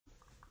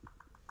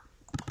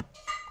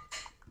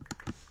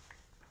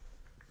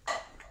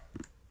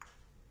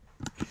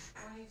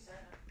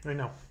I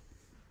know.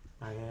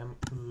 I am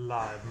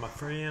live, my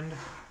friend.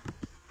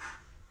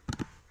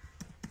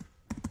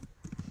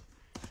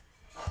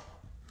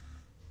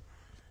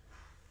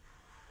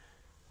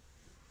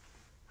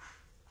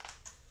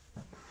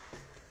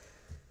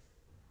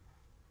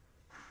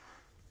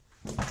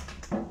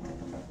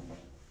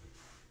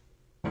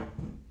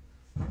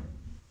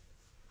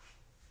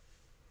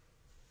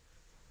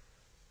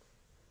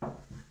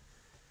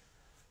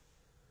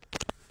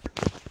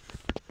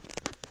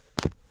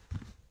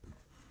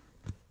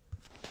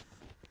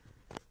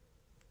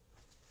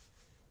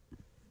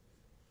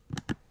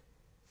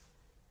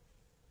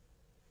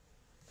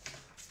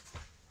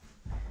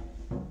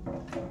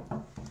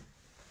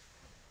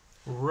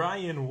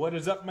 Ryan, what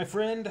is up, my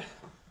friend?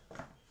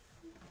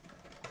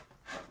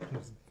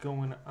 What's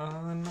going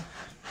on?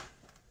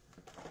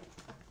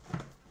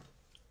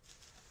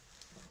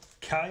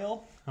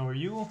 Kyle, how are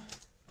you?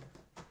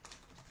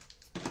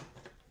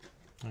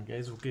 Alright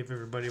guys, we'll give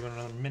everybody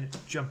another minute to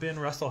jump in.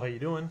 Russell, how you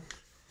doing?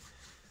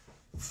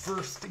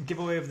 First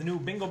giveaway of the new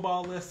bingo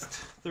ball list.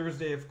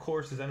 Thursday, of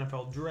course, is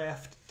NFL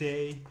draft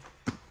day.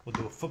 We'll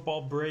do a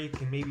football break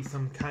and maybe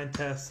some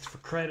contest for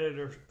credit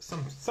or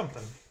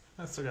something.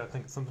 I still gotta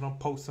think of something. I'll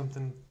post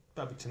something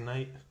probably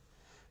tonight.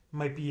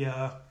 Might be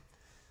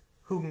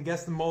who can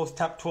guess the most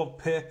top 12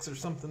 picks or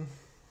something.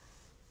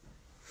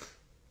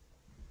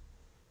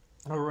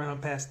 I'll run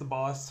up past the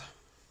boss.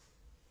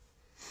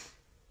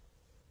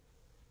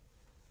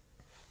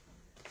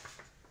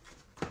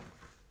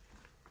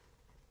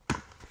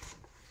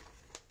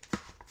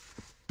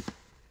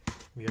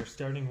 We are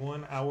starting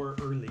 1 hour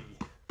early.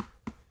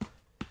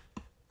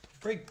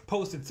 Break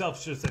post itself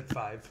should have said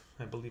 5.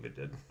 I believe it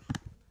did.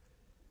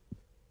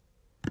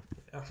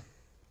 Yeah.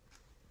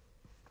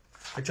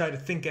 I try to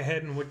think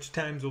ahead on which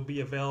times will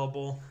be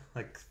available.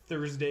 Like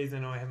Thursdays, I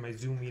know I have my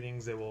Zoom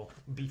meetings. They will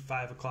be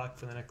 5 o'clock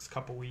for the next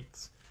couple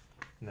weeks.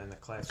 And then the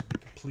class will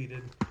be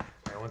completed. All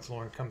right, once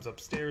Lauren comes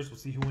upstairs, we'll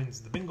see who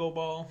wins the bingo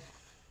ball.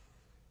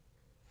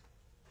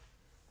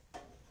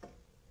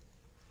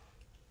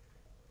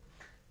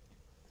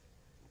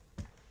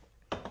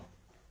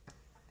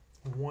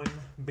 One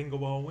bingo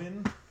ball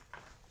win.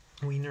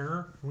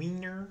 Wiener.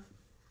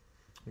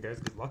 You guys,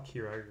 good luck.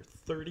 Here are your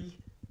 30.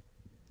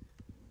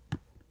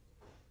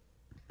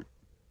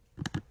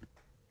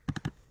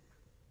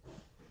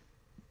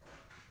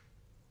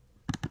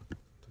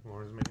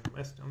 Lauren's making a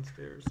mess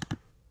downstairs.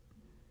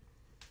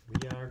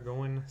 We are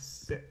going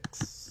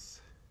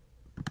 6.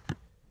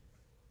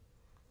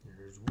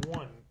 Here's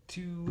 1,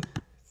 2,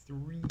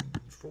 3,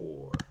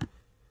 4,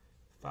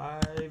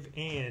 5,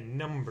 and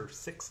number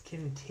 6,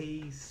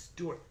 Kintay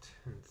Stewart,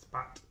 in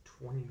spot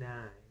 29.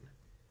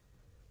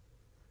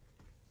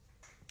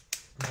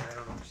 I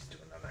don't know what she's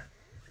doing down there.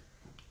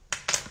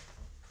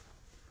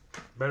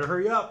 Better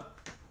hurry up.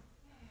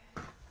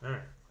 All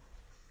right.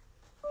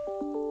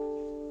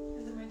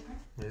 Is it my turn?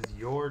 It is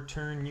your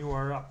turn. You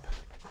are up.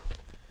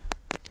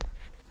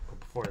 But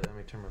before that, let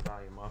me turn my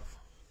volume off.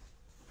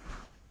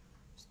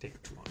 Just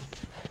take too long.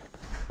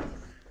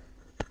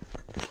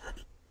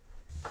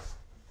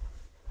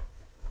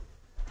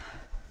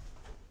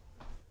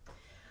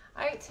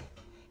 Alright.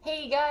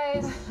 Hey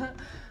guys.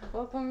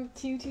 Welcome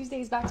to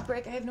Tuesday's Box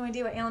Break. I have no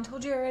idea what Alan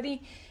told you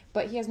already,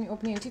 but he has me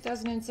opening a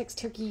 2006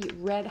 Turkey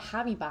Red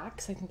Hobby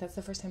Box. I think that's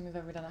the first time we've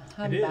ever done a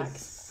hobby box. It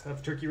is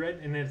of Turkey Red,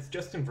 and it's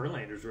Justin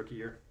Verlander's rookie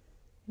year.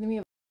 Then we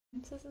have...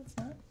 It says it's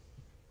not.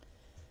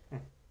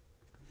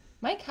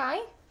 Mike, hi.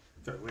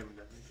 Sorry, we haven't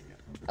done anything yet.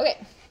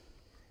 Okay.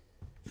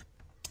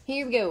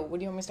 Here we go. What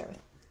do you want me to start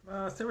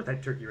with? Start with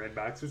that Turkey Red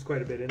box. There's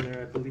quite a bit in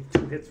there. I believe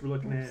 2 hits we're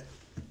looking at.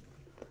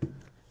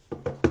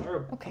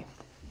 Okay.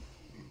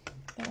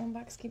 That one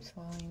box keeps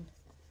falling.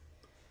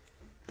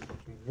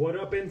 What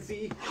up,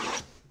 NC?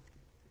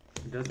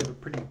 It does have a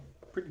pretty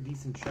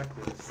decent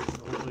checklist, so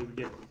hopefully we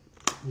get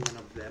one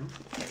of them.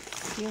 It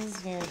feels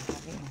very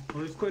heavy.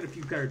 Well, there's quite a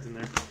few cards in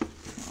there.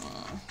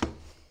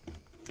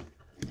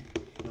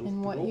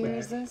 And what year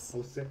is this?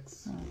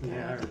 06. Oh,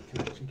 yeah, our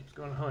connection keeps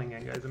going. Hang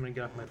on, guys. I'm going to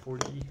get off my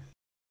 4G.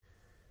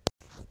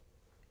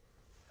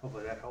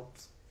 Hopefully that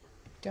helps.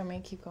 Do you want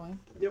me to keep going?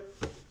 Yep.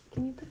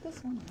 Can you put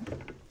this one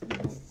up?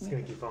 It's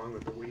going to keep falling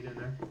with the weed in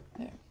there.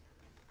 There.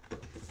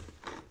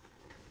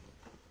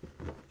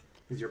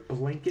 Is your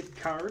blanket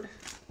card?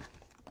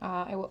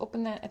 I will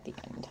open that at the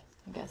end,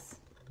 I guess.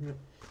 Yep.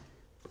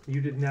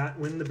 You did not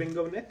win the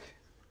bingo, Nick.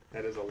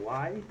 That is a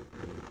lie.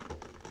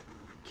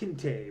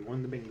 Kintay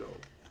won the bingo.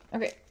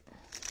 Okay.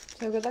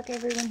 So good luck,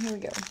 everyone. Here we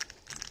go.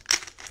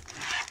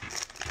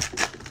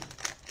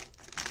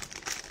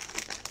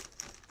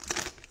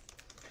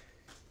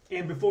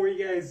 And before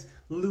you guys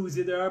lose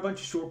it, there are a bunch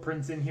of short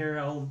prints in here.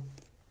 I'll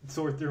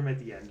sort through them at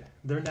the end.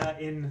 They're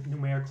not in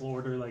numerical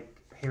order like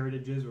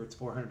Heritage's, where it's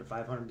 400 to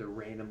 500. They're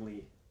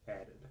randomly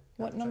added.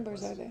 What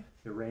numbers are they?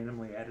 They're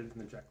randomly added in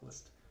the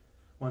checklist.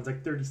 One's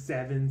like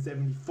 37,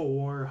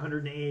 74,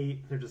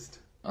 108. They're just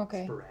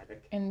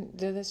sporadic. And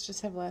do this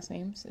just have last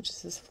names? It just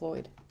says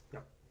Floyd. No.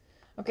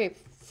 Okay,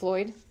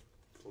 Floyd.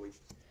 Floyd.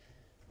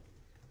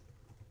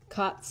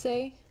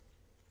 Kotze.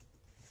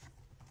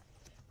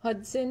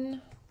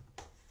 Hudson.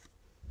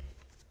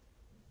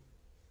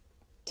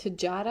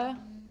 Tajada.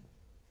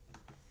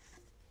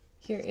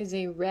 Here is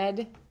a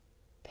red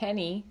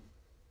penny.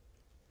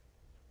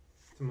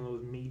 Some of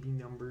those maybe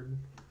numbered.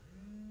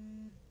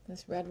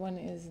 This red one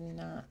is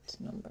not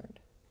numbered.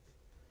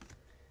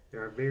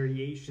 There are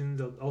variations.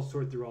 I'll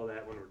sort through all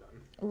that when we're done.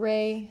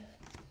 Ray,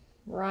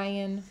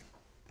 Ryan,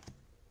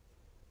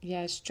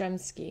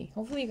 Stremski.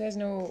 Hopefully you guys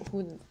know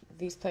who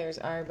these players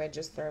are by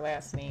just their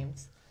last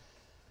names.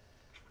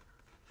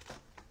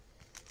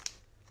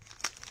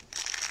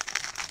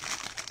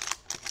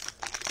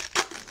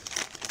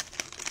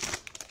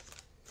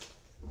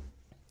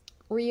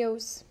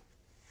 Rios,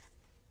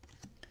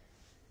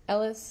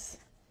 Ellis,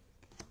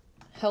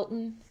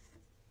 Helton,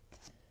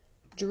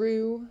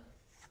 Drew.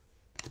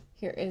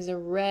 Here is a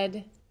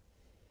red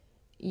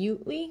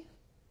Utley.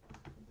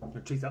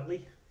 Chase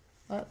Utley.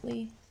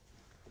 Utley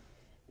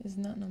is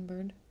not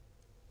numbered.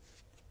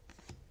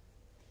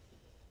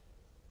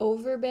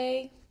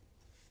 Overbay,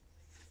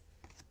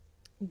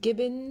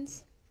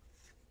 Gibbons,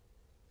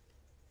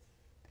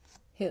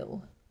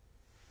 Hill.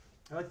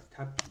 I like the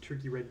top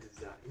turkey red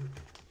design.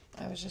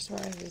 I was just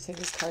worried to say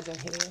these cards are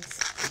hideous.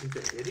 I think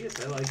they're hideous.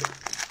 I like it.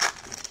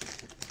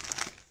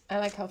 I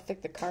like how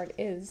thick the card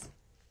is.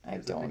 I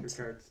don't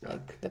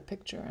like the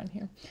picture on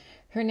here.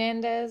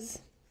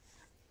 Hernandez.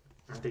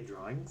 Aren't they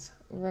drawings?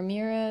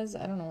 Ramirez.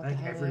 I don't know what the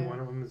hell. I think every one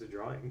of them is a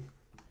drawing.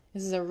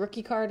 This is a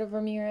rookie card of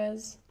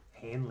Ramirez.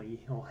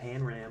 Hanley. Oh,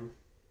 Hanram.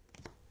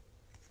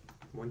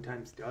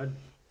 One-time stud.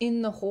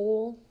 In the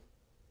hole.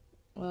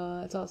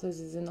 That's all it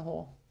says is in the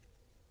hole.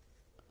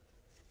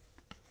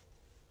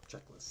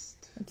 Checklist.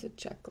 It's a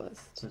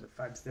checklist. Is it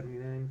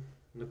 $5.79?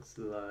 Looks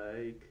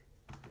like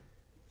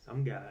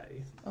some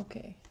guy.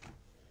 Okay.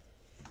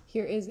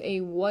 Here is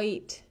a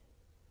white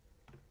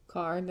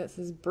card that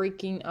says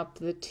breaking up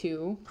the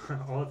two.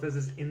 All it says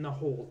is in the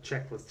hole,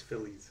 checklist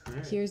Phillies.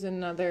 Right. Here's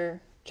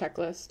another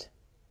checklist.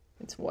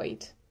 It's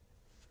white.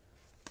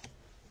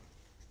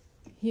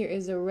 Here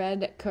is a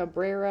red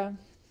Cabrera.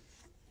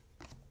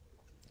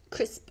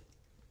 Crisp.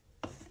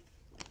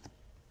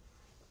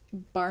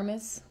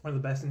 Barmas. One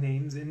of the best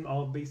names in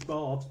all of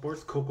baseball, all of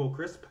sports, Coco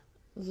Crisp.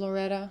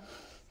 Loretta.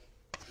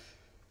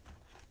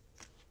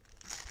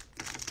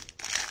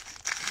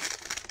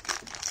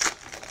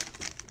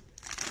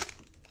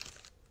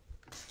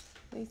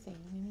 Are they saying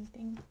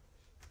anything?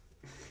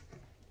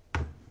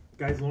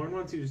 Guys, Lauren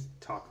wants you to just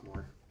talk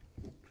more.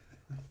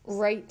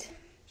 Right.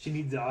 She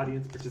needs the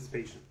audience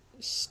participation.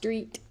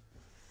 Street.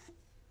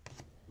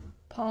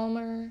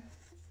 Palmer.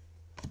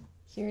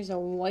 Here's a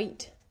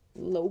white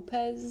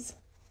Lopez.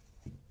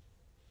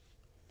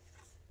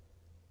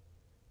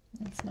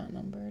 That's not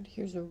numbered.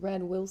 Here's a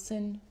red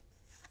Wilson.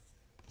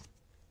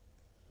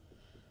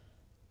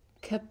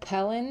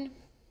 Capellan.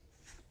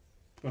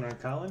 Going on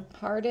Colin?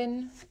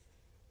 Harden.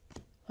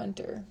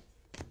 Hunter.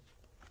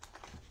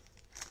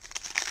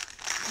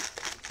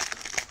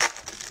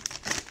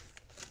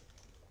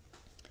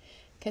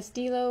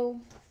 Castillo.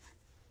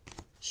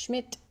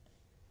 Schmidt.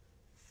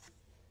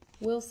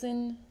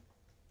 Wilson.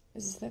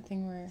 Is this that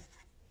thing where...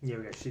 Yeah,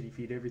 we got shitty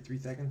feet every 3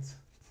 seconds.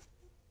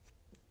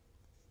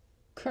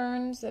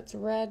 Kearns, that's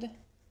red.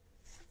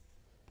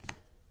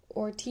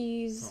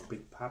 Ortiz. Oh,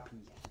 big poppy.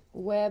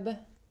 Webb.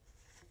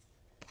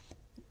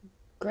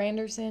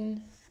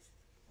 Granderson.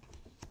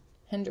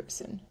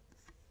 Hendrickson.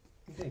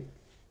 Okay,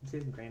 let's see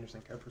the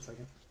Granderson card for a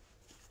second.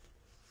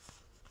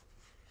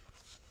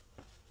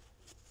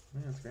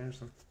 Yeah, it's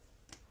Granderson.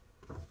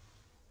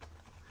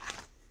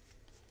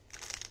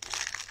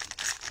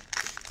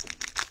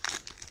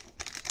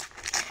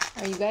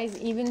 Are you guys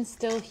even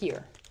still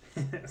here?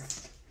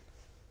 Yes.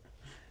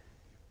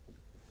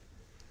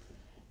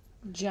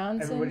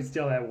 Johnson. Everybody's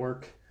still at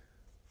work.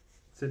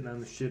 Sitting on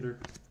the shitter.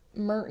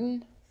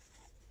 Merton.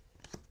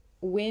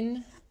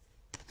 Wynn.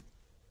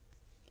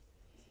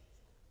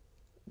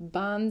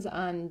 Bonds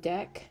on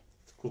deck.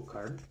 It's a cool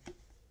card.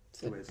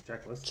 It's a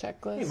checklist.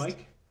 Checklist. Hey,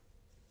 Mike.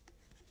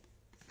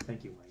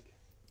 Thank you, Mike.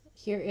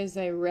 Here is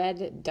a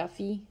red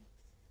Duffy.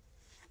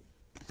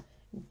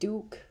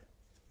 Duke.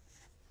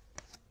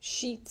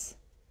 Sheets.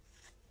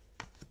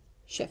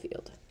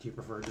 Sheffield. Do you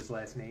prefer just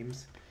last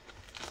names?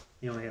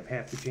 You only have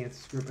half the chance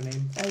to screw up a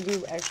name. I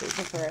do actually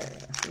prefer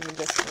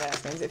just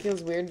last names. It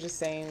feels weird just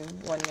saying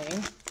one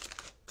name,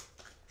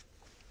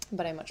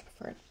 but I much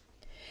prefer it.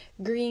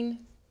 Green.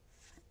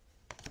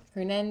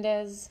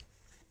 Hernandez.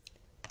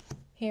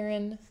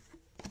 Heron.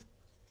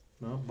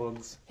 No,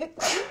 bugs.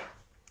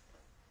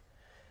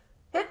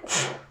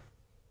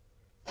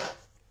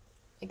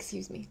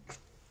 Excuse me.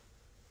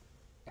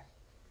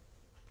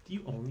 Do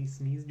you only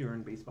sneeze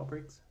during baseball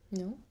breaks?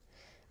 No.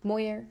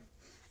 Moyer.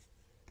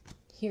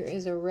 Here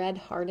is a red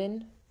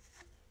Harden.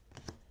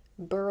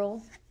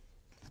 Burrell.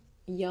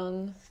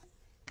 Young.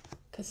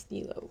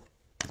 Castillo.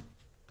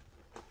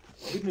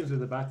 Good news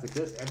with a box like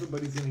this,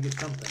 everybody's going to get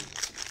something.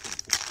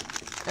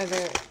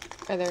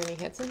 Are there any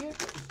hits in here?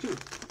 There's 2.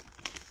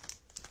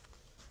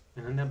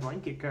 And then that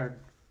blanket card.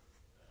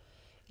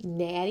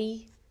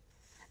 Natty.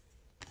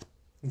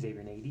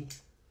 Xavier Nady.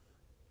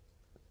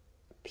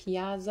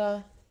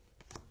 Piazza.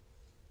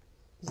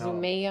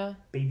 Zumea.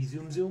 Baby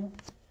Zoom Zoom.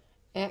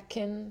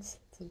 Atkins.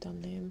 It's a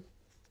dumb name.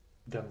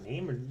 Dumb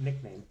name or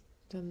nickname?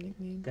 Dumb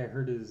nickname. Guy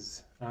hurt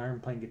his arm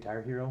playing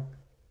Guitar Hero.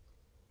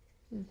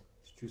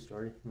 It's a true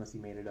story, unless he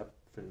made it up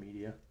for the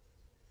media.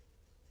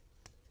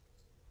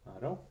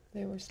 Otto.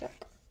 They were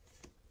stuck.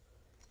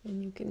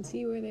 And you can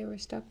see where they were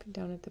stuck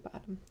down at the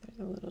bottom. There's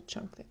a little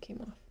chunk that came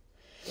off.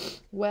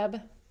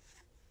 Webb.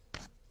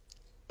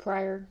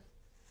 Pryor.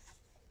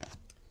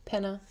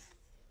 Penna.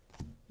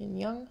 And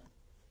Young.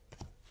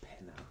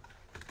 Pena.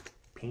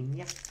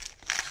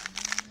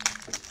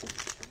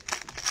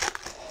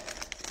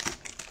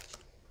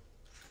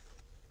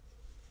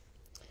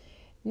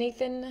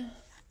 Nathan.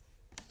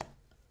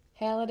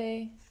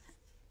 Halliday.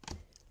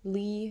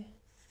 Lee.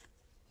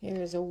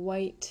 Here's a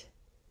white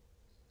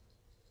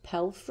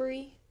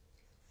Pelfrey.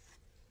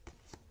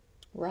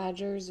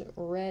 Rogers,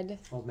 red.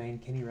 Old man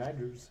Kenny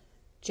Rogers.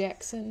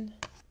 Jackson.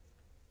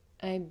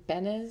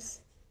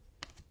 Ibanez.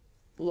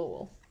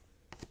 Lowell.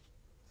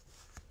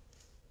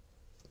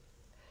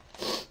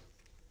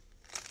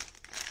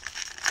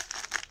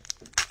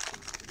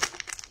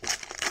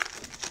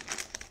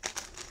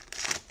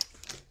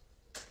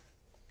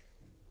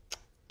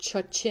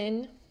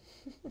 Chachin.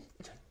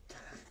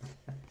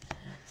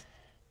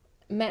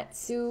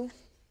 Matsu.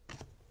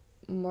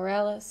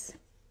 Morales.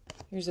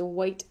 Here's a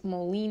white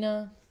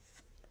Molina.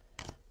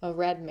 A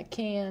red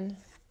McCann.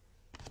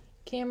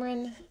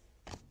 Cameron.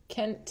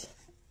 Kent.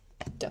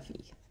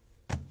 Duffy.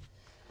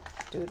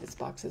 Dude, this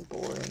box is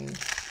boring.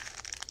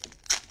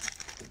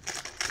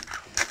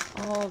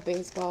 All of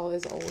baseball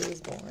is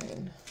always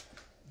boring.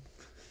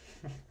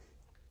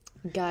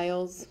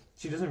 Giles.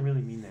 She doesn't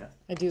really mean that.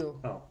 I do.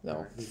 Oh, No,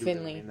 right. You do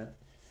Finley. really mean that.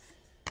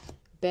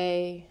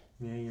 Bay.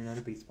 Yeah, you're not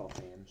a baseball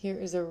fan. Here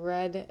is a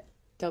red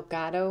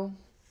Delgado.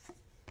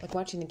 Like,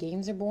 watching the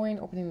games are boring.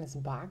 Opening this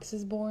box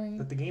is boring.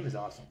 But the game is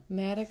awesome.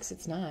 Maddox,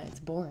 it's not. It's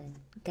boring.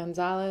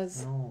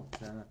 Gonzalez. No,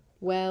 it's not.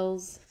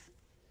 Wells.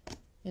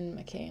 And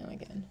McCann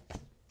again.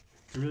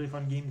 It's a really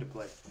fun game to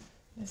play.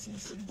 Yes.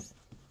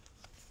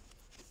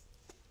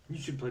 You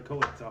should play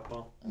co-ed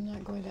softball. I'm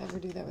not going to ever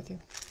do that with you.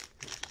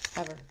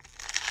 Ever.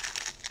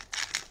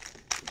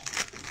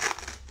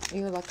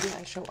 You're lucky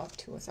I show up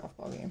to a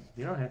softball game.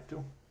 You don't have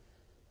to.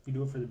 You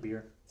do it for the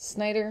beer.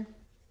 Snyder.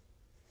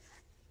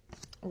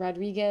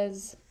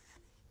 Rodriguez.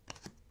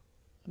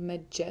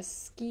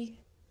 Majeski.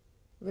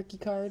 Rookie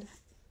card.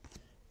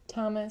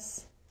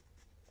 Thomas.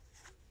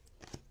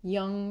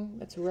 Young.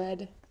 That's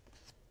red.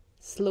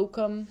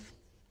 Slocum.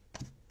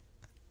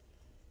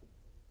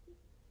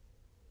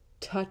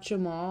 Touch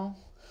 'em all.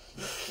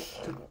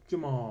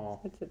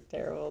 Jamal. That's a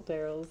terrible,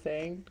 terrible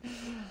saying.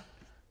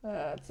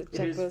 It's a It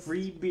checklist. is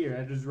free beer.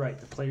 That is right.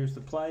 The players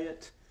supply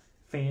it.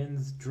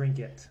 Fans drink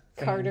it.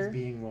 Fans Carter.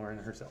 being Lauren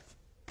herself.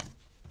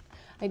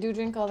 I do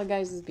drink all the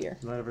guys' beer.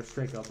 None of her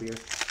strikeout beer.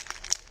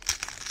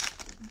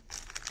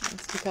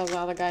 It's because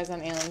all the guys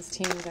on Alan's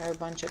teams are a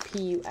bunch of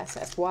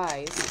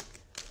PUSSYs.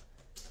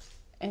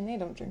 And they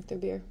don't drink their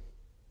beer.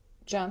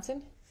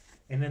 Johnson.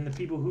 And then the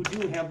people who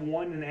do have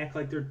one and act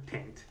like they're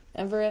tanked.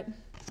 Everett.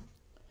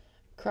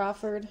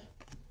 Crawford.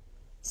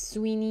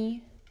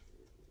 Sweeney.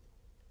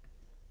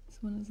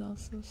 This one is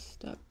also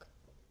stuck.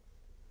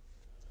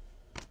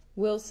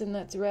 Wilson,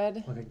 that's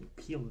red. Look, I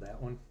peeled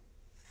that one.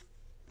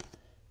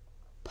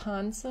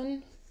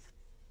 Ponson.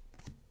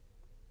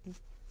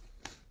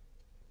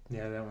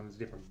 Yeah, that one's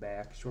different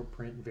back. Short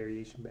print,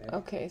 variation back.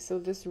 Okay, so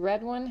this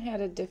red one had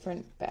a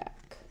different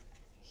back.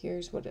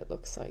 Here's what it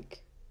looks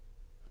like.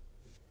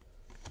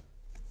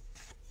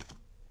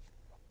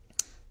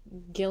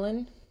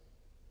 Gillen.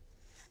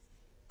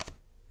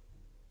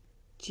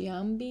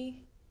 Giambi.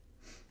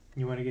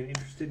 You want to get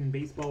interested in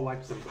baseball?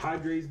 Watch some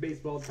Padres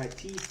baseball,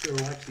 Tatis, or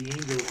watch the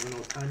Angels when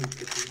Ohtani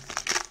pitches.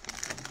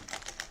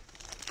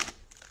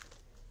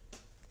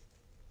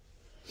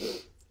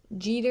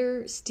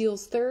 Jeter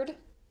steals third.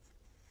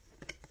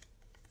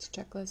 It's a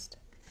checklist.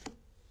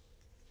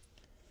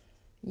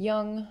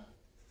 Young.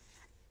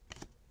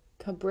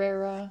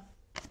 Cabrera.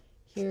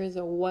 Here is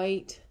a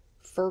white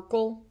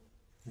Furkel.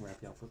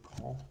 Raphael for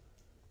call.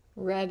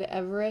 Red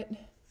Everett.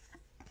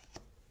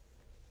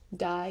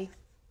 Dye.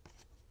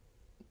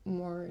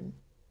 More.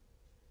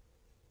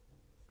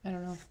 I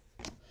don't know.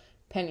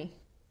 Penny.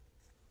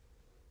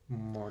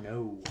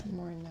 Morneau.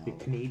 Morneau. The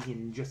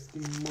Canadian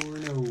Justin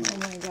Morneau. Oh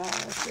my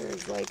gosh,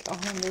 there's like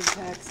 100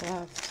 packs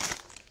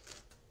left.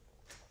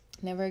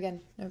 Never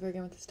again. Never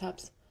again with his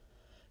tops.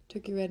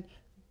 Turkey red.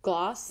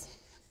 Gloss.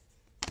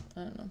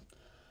 I don't know.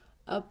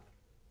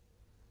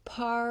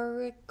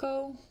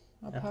 Aparicio.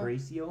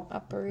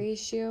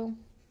 Aparicio.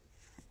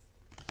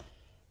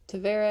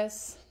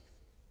 Tavares.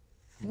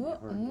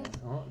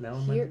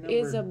 Here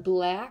is a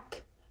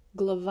black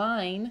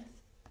Glavine.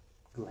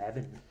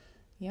 Glavin.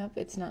 Yep,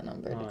 it's not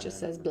numbered. Oh, it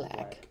just no, says no,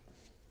 black.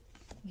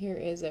 Here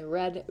is a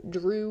red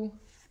Drew.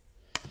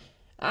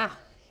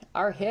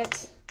 Our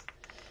hit.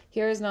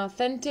 Here is an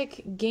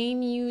authentic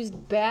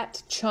game-used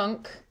bat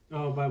chunk.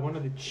 Oh, by one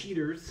of the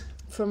cheaters.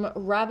 From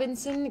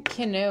Robinson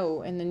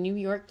Cano and the New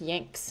York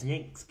Yanks.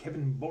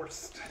 Kevin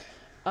Borst.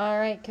 All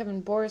right,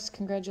 Kevin Borst,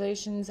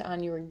 congratulations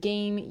on your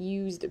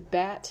game-used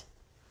bat.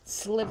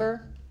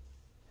 Sliver.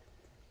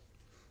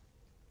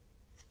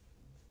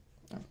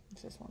 Oh,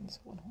 it's just one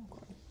whole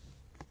card.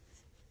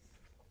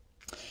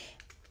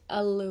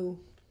 Alou.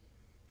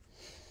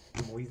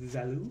 Moises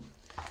Alou.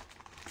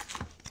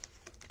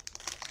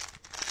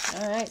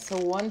 All right, so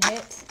one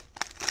hit.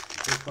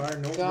 So far,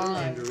 no Gone.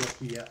 Verlander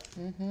rookie yet.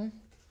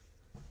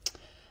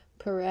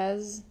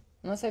 Perez.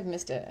 Unless I've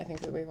missed it, I think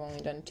that we've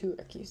only done 2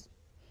 rookies.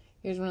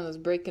 Here's one of those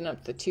breaking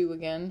up the 2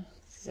 again.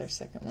 This is our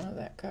second one of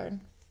that card.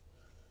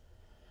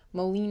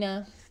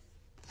 Molina.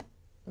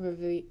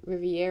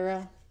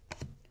 Riviera.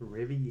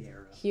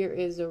 Here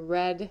is a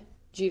red.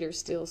 Jeter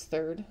steals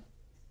 3rd.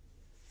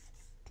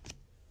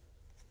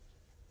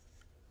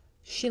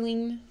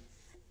 Schilling.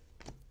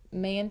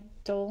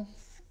 Mantle.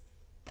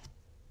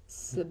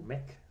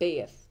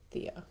 Sabathia.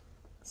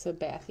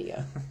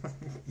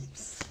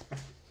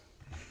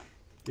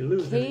 You're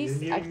losing.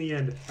 Case- You're nearing the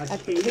end. a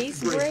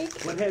case break?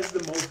 What has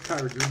the most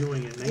cards? You're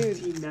doing it.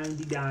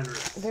 1990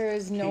 Donruss. There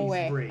is no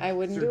way. Break. I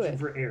wouldn't do Searching it.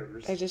 for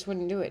errors. I just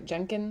wouldn't do it.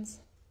 Jenkins.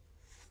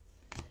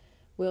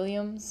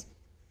 Williams.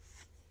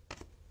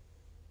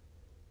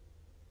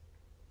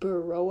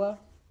 Baroa.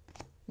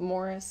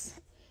 Morris.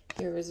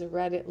 Here is a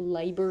red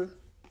Leiber.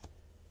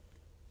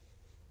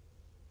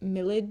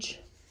 Millage.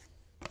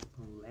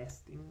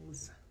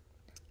 Lastings.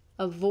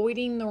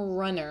 Avoiding the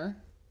runner.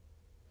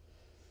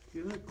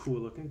 You look cool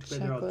looking. Too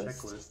bad they're all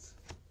checklists.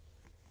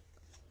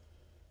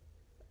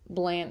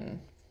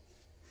 Blanton.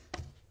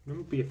 That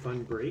would be a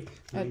fun break.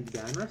 Maybe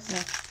Donruss?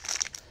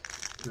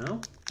 No.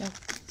 No? No.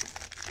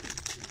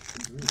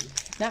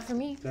 Not for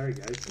me. Sorry,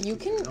 guys. You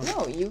can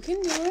you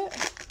can do it.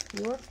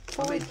 You're I'll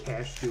fully make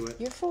Cash do it.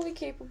 You're fully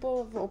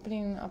capable of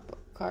opening up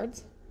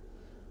cards.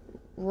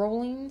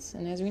 Rollings,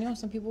 and as we know,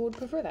 some people would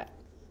prefer that.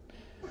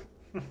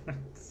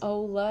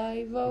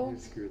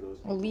 Screw those.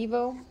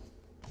 Olivo.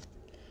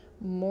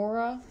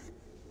 Mora.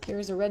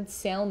 Here's a red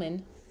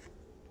salmon.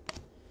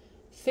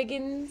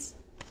 Figgins.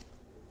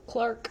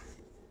 Clark.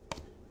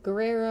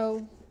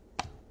 Guerrero.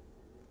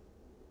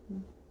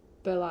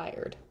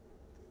 Beliard.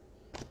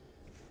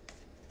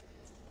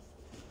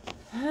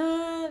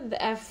 The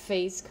F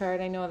face card.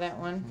 I know that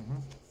one.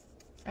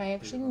 I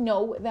actually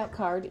know that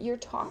card you're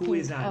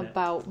talking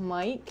about,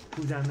 Mike.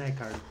 Who's on that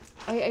card?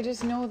 I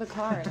just know the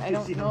card. I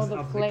don't know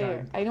the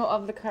player. I know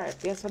of the card.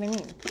 That's what I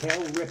mean. Cal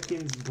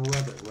Ripken's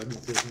brother. What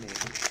is his name?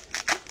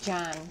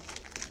 John.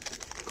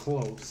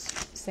 Close.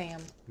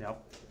 Sam.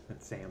 Nope.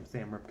 That's Sam.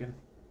 Sam Ripken.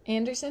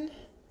 Anderson.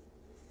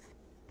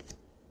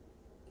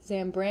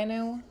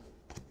 Zambrano.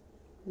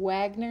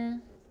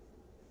 Wagner.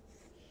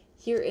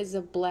 Here is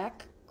a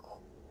black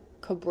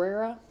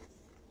Cabrera.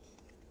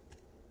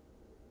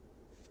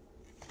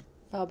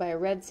 Followed by a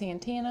red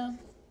Santana.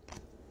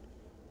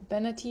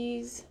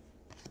 Benitez.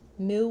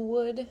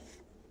 Millwood.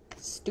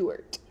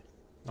 Stewart.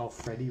 Oh,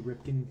 Freddie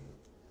Ripken.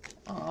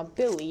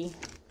 Billy.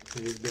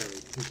 It is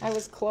Billy. I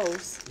was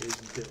close. It is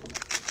Billy.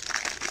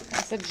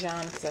 I said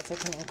John because that's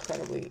like an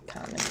incredibly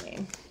common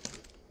name.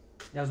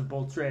 That was a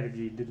bold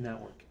strategy. It did not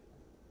work.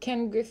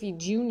 Ken Griffey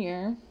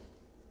Jr.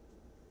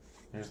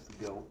 There's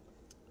the goat.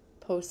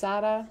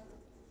 Posada.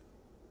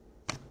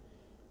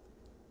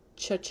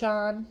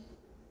 Chachan.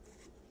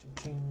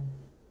 Ching.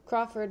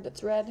 Crawford,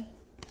 that's red.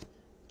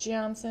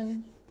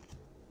 Johnson.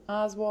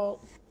 Oswalt.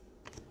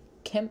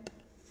 Kemp.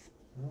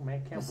 Oh,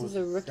 Matt Kemp This was is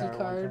a rookie star one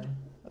card time.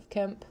 of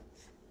Kemp.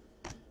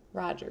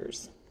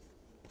 Rogers.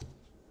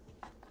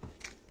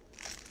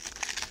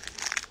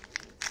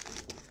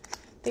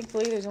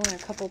 Thankfully, there's only a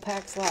couple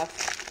packs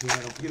left. Yeah,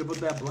 don't forget about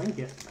that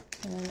blanket.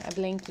 And then a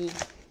blankie.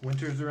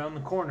 Winter's around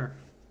the corner.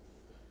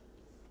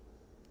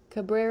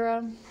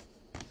 Cabrera.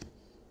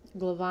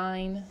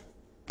 Glavine.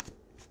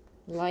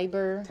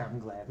 Leiber.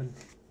 Tom Glavine.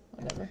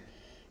 Whatever.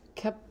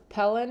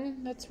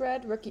 Capellan, that's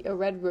red. Rookie, a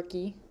red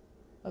rookie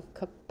of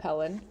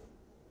Capellan.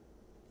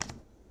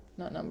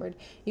 Not numbered.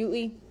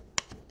 Utley.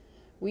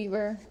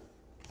 Weaver.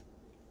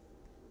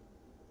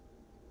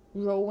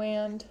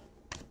 Rowand.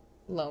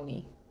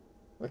 Loney.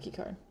 Rookie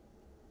card.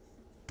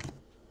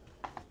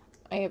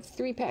 I have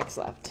 3 packs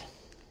left.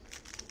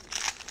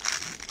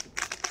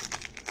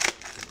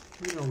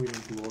 You know we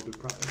don't do older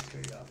products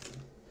very often.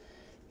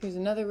 Here's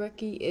another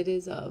rookie. It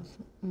is of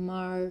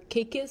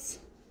Markakis.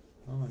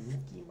 Oh,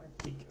 Nicky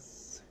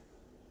Markakis.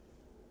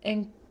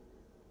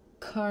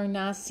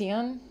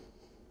 Encarnacion.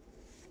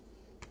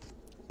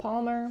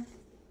 Palmer.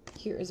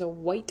 Here is a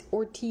white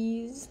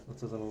Ortiz.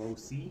 What's a little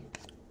OC?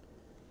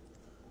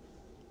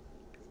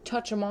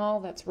 Touch 'em all.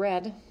 That's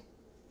red.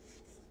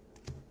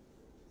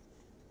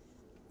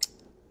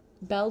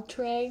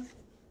 Beltre.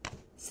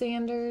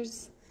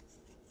 Sanders.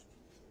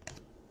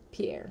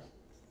 Pierre.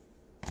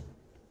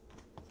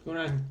 What's going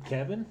on,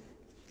 Kevin?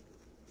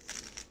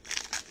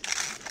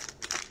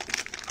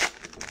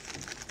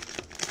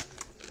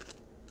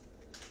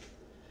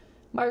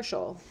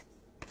 Marshall.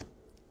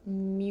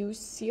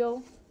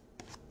 Musial.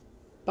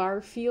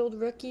 Barfield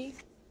rookie.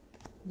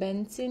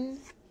 Benson.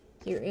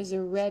 Here is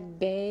a red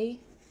Bay.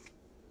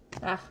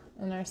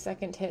 And our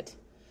second hit.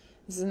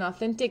 This is an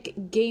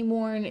authentic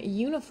game-worn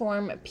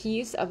uniform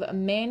piece of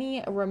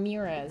Manny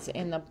Ramirez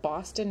in the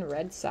Boston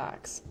Red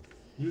Sox.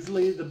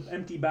 Usually the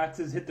empty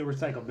boxes hit the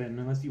recycle bin,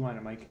 unless you want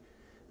it, Mike.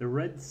 The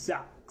Red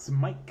Sox,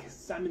 Mike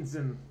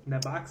Simonson.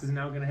 That box is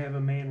now going to have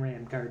a Man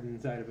Ram card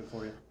inside of it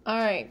for you. All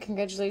right,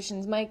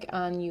 congratulations, Mike,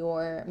 on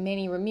your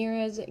Manny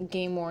Ramirez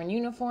game-worn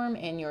uniform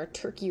and your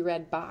turkey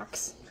red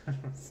box.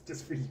 It's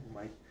just for you,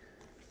 Mike.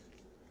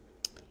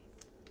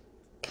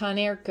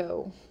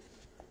 Conerco.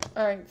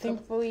 All right,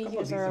 thankfully,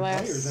 here's our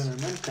last. On our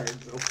mem cards,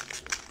 though.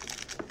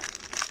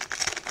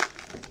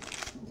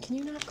 Can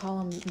you not call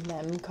them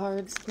mem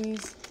cards,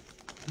 please?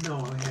 No, I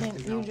have Can't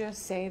to you know.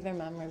 just say they're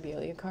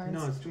memorabilia cards?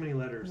 No, it's too many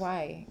letters.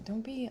 Why?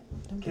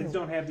 Kids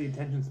don't have the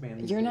attention span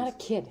these You're days. not a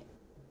kid.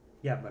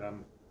 Yeah, but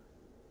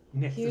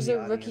Nick. Here's a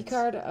rookie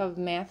card of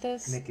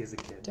Mathis. Nick is a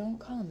kid. Don't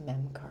call them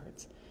mem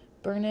cards.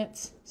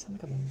 Burnett's.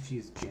 Sound like a...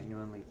 She's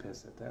genuinely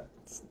pissed at that.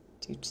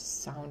 You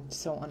just sound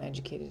so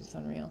uneducated. It's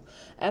unreal.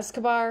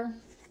 Escobar.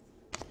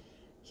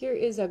 Here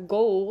is a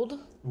gold.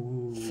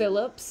 Ooh.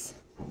 Phillips.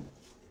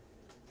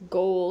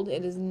 Gold.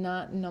 It is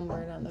not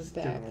numbered on the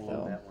Still back, gonna though.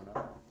 load that one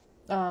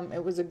up.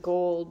 It was a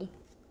gold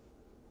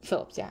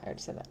Phillips. Yeah, I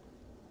already said that.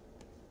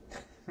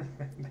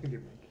 Thank you,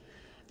 Mike.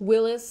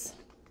 Willis,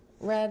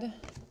 red.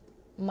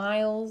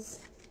 Miles,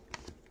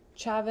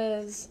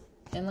 Chavez,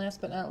 and last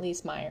but not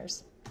least,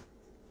 Myers.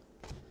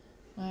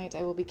 All right,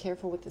 I will be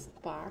careful with this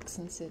box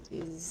since it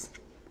is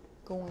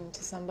going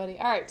to somebody.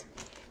 All right.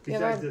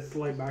 Besides this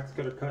slight box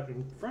cutter cut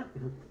in front.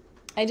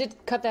 I did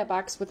cut that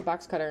box with the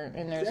box cutter,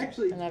 and there's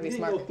Actually, an you obvious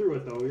didn't mark. go through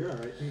it, though. You're all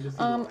right. You just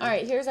All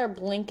right, here's our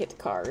blanket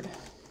card.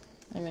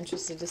 I'm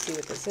interested to see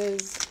what this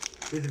is.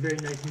 It's a very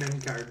nice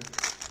mem card.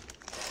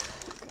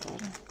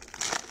 God,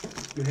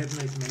 You have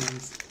nice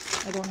mans.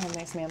 I don't have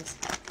nice mams.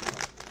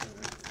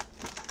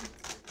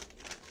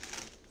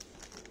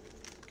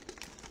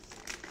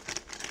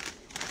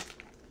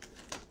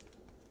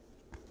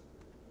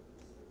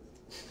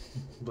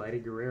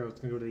 Vladdy Guerrero. It's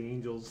going to go to the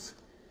Angels.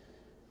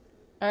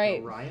 All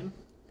right, Ryan?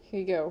 here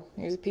you go.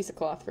 Here's a piece of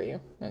cloth for you.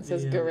 And it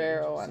says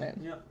Guerrero on it.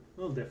 Yeah, a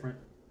little different.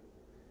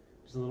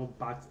 Just a little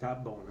box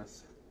top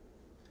bonus.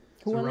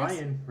 Who won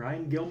this?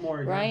 Ryan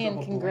Gilmore. got Ryan,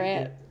 himself a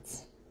blanket.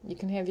 congrats. You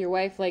can have your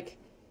wife, like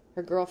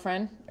her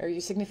girlfriend or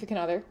your significant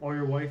other, Or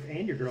your wife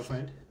and your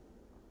girlfriend.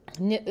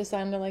 knit this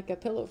onto like a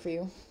pillow for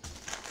you.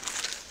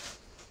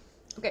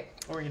 Okay,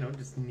 Or,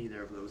 just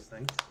neither of those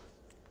things.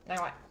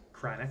 now what?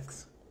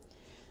 Chronicles.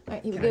 All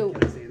right, here we Can go.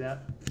 I say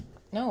that?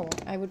 No,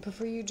 I would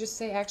prefer you just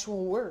say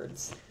actual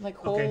words, like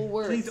whole Okay,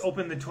 words. please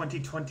open the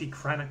 2020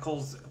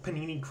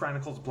 Panini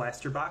Chronicles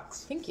blaster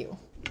box. Thank you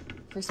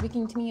for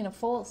speaking to me in a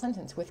full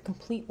sentence with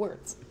complete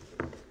words.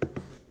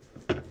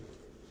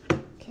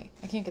 Okay,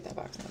 I can't get that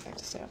box in the back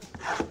to stay up.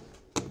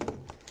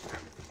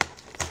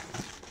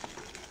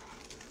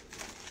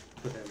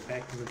 Put that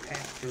back in the pack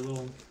for a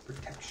little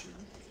protection.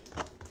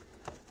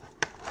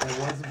 That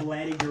was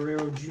Vladdy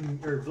Guerrero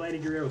Jr. or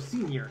Vladdy Guerrero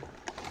Sr.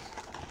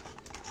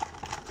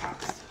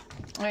 Pops.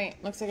 All right,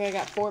 looks like I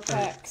got 4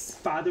 packs.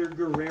 Father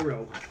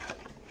Guerrero.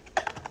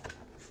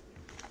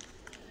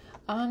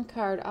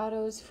 On-card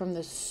autos from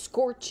the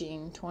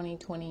scorching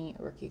 2020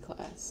 rookie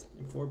class.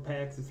 4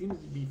 packs. It seems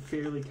to be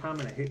fairly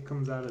common. A hit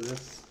comes out of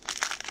this.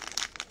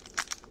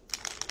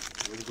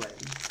 Really glad.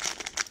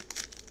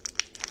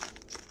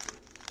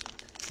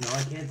 No,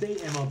 I can't say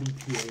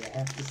MLBPA. I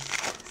have to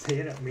say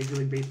it at Major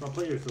League Baseball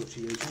Player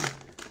Association.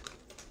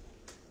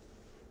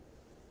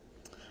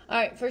 All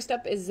right, first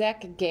up is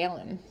Zach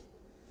Gallen.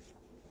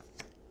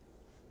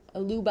 A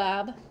Lou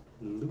Bob.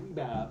 Lou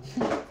Bob.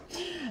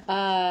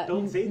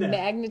 Don't say that.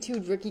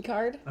 Magnitude rookie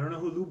card. I don't know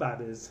who Lou Bob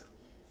is.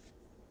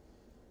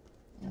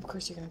 Of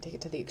course, you're going to take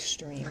it to the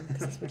extreme because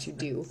that's what you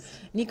do.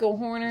 Nico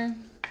Horner.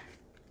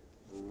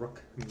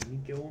 Rook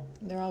Nico.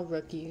 They're all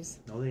rookies.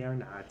 No, they are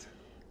not.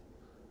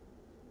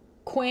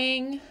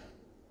 Kwang.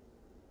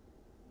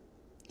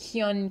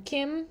 Hyun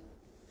Kim.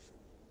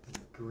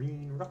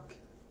 Green Rook.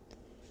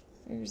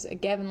 There's a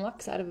Gavin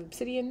Lux out of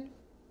Obsidian.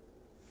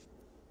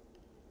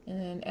 And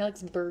then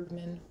Alex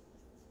Bergman.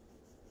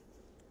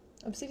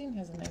 Obsidian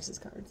has the nicest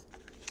cards.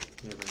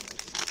 Never mind.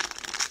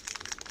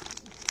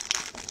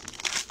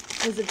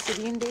 Is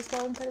Obsidian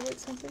baseball incredibly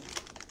expensive?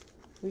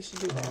 We should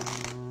do that.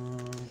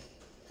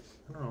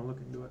 I don't know. Look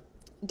into it.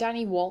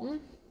 Donnie Walton.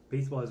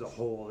 Baseball as a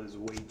whole is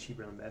way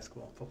cheaper than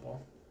basketball and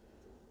football.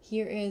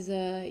 Here is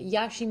a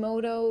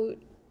Yashimoto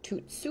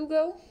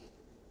Tutsugo.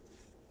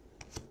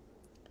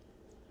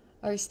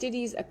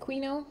 Aristides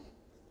Aquino.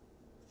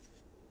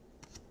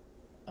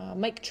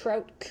 Mike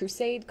Trout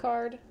Crusade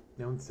card.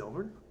 Now in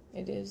silver?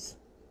 It is,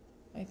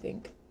 I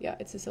think. Yeah,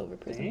 it's a silver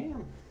prism.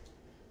 Damn.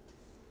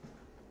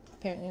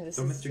 Apparently this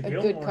So is Mr. a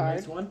Gilmore, good card.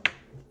 nice one.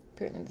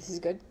 Apparently this is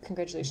good.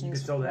 Congratulations. You can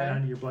sew that Ryan.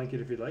 onto your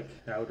blanket if you'd like.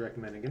 I would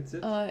recommend against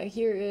it.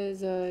 Here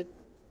is a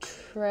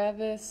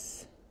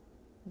Travis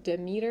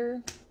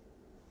Demeter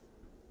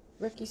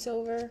rookie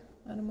silver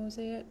on a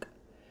mosaic.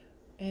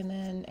 And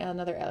then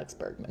another Alex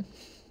Bergman.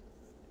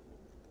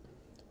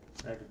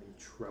 Everything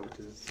Trout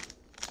is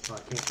Well,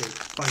 I can't say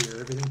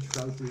fire. Everything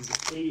Trout is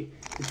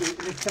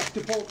an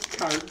acceptable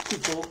card to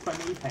pull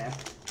from a pack.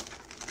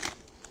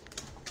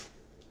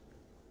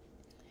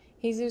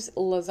 Jesus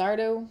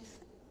Lazardo.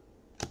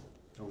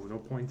 Oh, no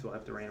points. We'll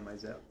have to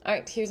randomize that. All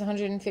right, here's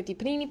 150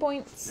 Panini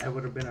points. That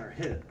would have been our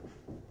hit.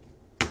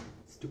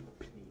 Stupid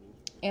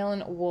Panini.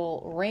 Alan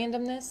will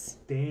random this.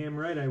 Damn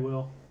right I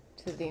will.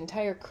 To the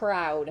entire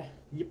crowd.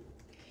 Yep.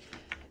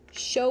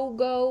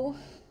 Shogo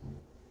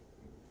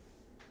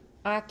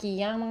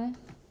Akiyama.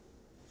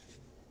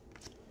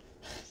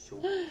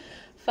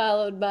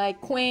 Followed by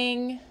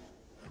Kwang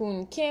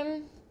Hoon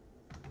Kim.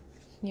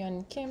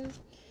 Yun Kim.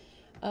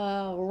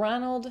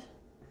 Ronald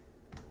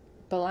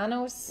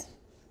Bolanos.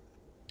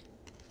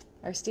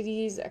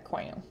 Aristides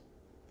Aquino.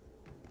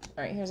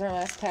 Alright, here's our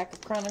last pack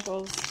of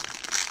Chronicles.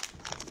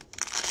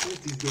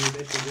 With these guys,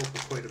 I should go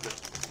for quite a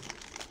bit.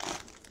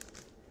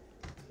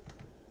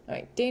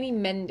 Alright, Danny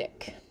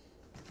Mendick.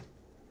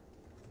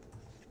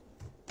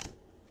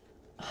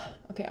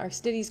 Okay,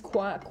 Aristides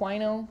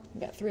Aquino.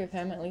 We got 3 of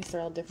him. At least they're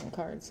all different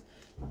cards.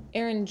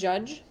 Aaron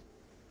Judge.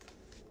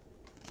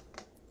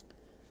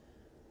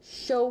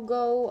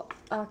 Shogo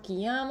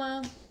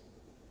Akiyama.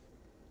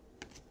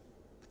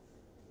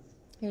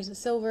 Here's a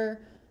silver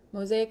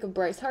mosaic of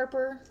Bryce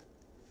Harper.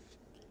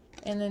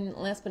 And then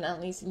last but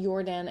not least,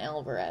 Jordan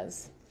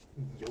Alvarez.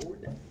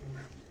 Jordan.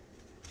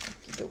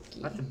 Okie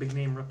dokie. That's a big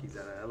name rookies.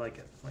 I like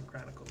it. Like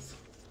Chronicles.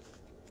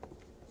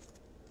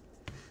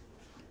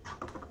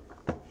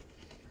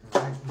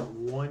 Alright,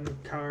 one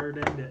card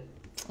and it.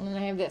 And then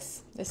I have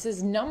this. This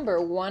is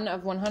number 1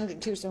 of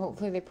 102, so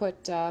hopefully they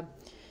put, what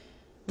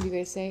do you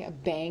guys say, a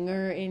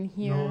banger in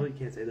here? No, you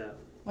can't say that.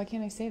 Why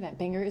can't I say that?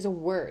 Banger is a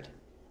word.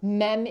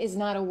 Mem is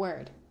not a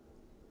word.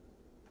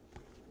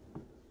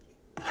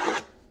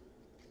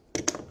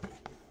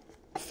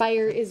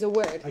 Fire is a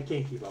word. I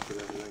can't keep up with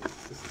everything.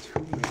 It's just too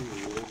many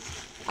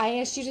rules. I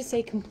asked you to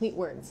say complete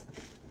words.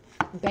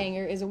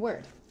 Banger is a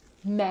word.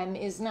 Mem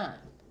is not.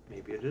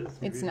 Maybe it is.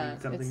 Maybe It's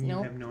not. Something It's you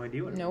nope. have no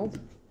idea what it Nope.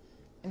 means.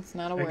 It's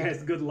not a Hey word.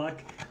 guys, good luck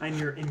on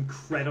your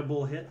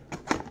incredible hit.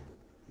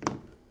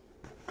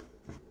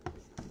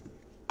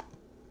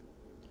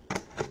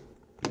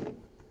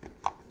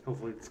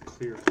 Hopefully it's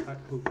clear cut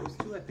who it goes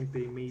to. I think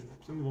they made,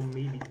 some of them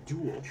maybe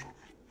dual.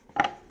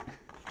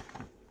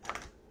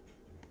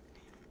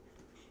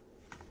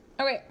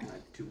 Okay.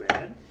 Not too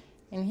bad.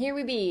 And here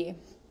we be.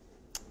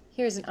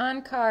 Here's an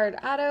on-card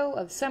auto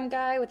of some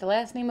guy with the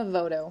last name of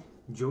Voto.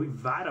 Joey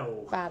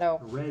Votto. Votto.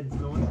 Reds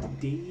going to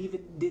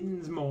David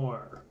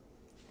Dinsmore.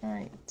 All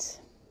right.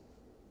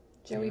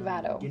 Joey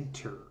John Votto.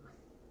 Ginter.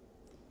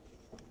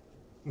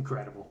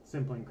 Incredible.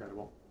 Simply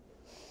incredible.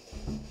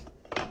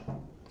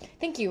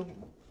 Thank you,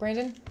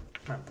 Brandon.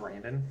 Not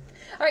Brandon.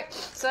 All right,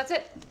 so that's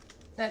it.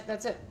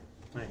 That's it.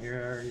 Right, here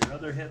are your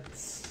other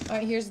hits. All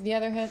right, here's the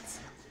other hits.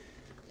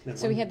 Then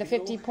So we one had the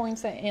Beagle. 50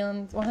 points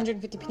and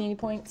 150 Panini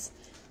points,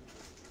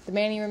 the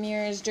Manny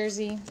Ramirez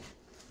jersey,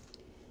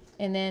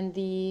 and then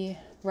the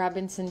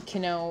Robinson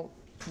Cano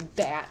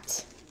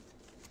bat.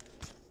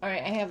 All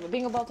right, I have a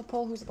bingo ball to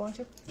pull. Who's it going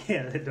to?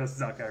 Yeah, it does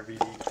suck, RVD.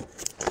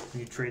 When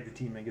you trade the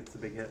team that gets the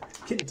big hit.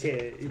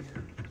 Kinte.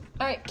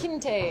 All right,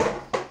 Kinte.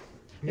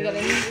 Yeah, got a-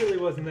 it really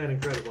wasn't that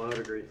incredible, I would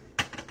agree.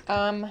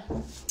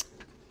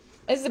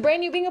 This is a brand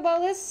new bingo ball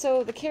list,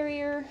 so the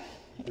carrier,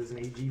 There's an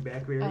AG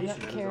back variation, not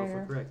that is carrier.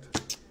 also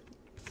correct.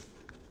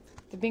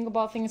 the bingo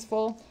ball thing is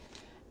full,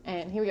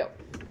 and here we go.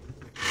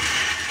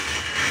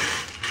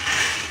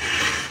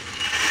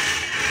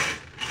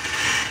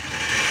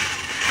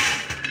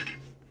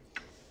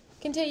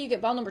 Kinte, you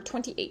get ball number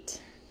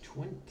 28.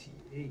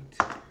 28.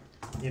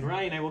 And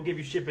Ryan, I will give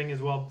you shipping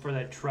as well for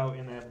that Trout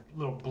and that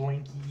little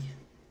Blinky.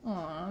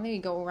 Aw, there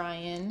you go,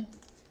 Ryan.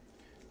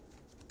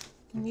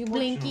 You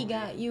Blinky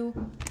got you.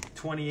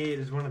 28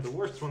 is one of the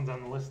worst ones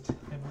on the list,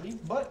 I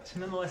believe. But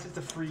nonetheless, it's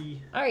a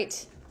free. All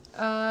right.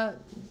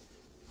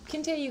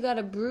 Kinte, you got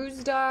a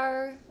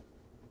Bruisdar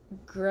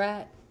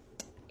Grat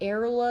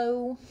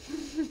Airlo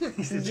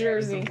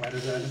jersey. Out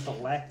of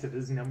select, it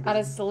is numbered. Out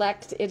of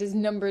select, it is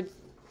numbered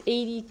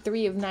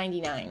 83 of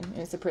 99, and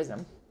it's a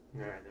prism.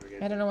 Alright, there we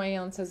go. I don't know why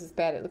Alan says it's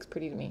bad. It looks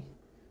pretty to me.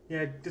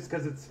 Yeah, just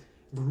because it's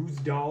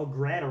Bruised Doll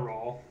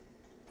Gratterall.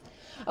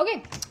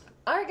 Okay.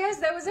 All right, guys,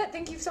 that was it.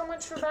 Thank you so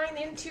much for buying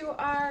into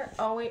our...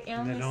 Oh, wait,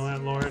 Alan. And then don't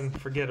let Lauren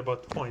forget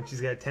about the point.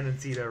 She's got a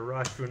tendency to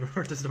rush when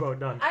we're just about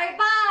done. All right,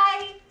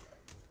 bye.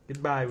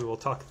 Goodbye. We will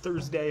talk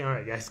Thursday. All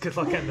right, guys. Good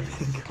luck on the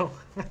bingo.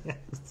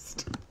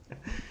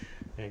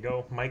 There you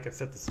go. Mike, I've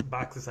set this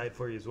box aside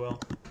for you as well.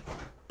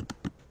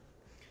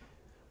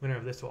 Winner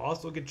of this will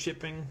also get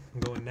shipping. I'm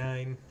going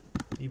 9.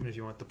 Even if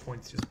you want the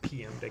points just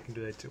PM'd, I can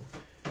do that too.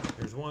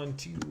 There's 1,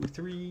 2,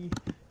 3,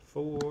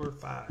 4,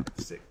 5,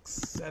 6,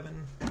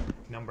 7.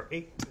 Number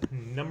 8.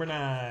 Number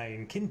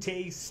 9.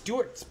 Kinte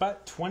Stewart,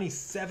 spot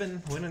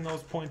 27, winning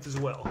those points as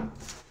well.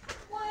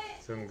 What?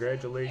 So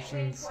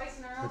congratulations.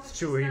 That's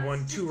true. He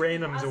won 2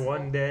 randoms in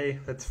one day.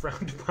 That's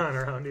frowned upon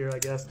around here, I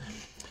guess.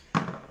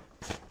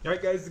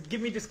 Alright guys,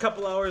 give me just a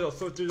couple hours. I'll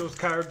sort through those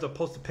cards. I'll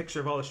post a picture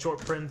of all the short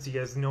prints so you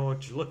guys know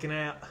what you're looking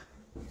at.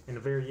 and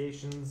the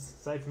variations.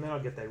 Aside from that, I'll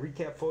get that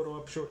recap photo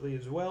up shortly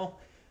as well.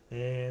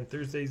 And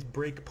Thursday's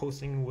break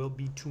posting will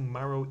be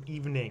tomorrow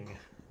evening.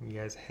 You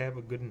guys have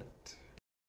a good night.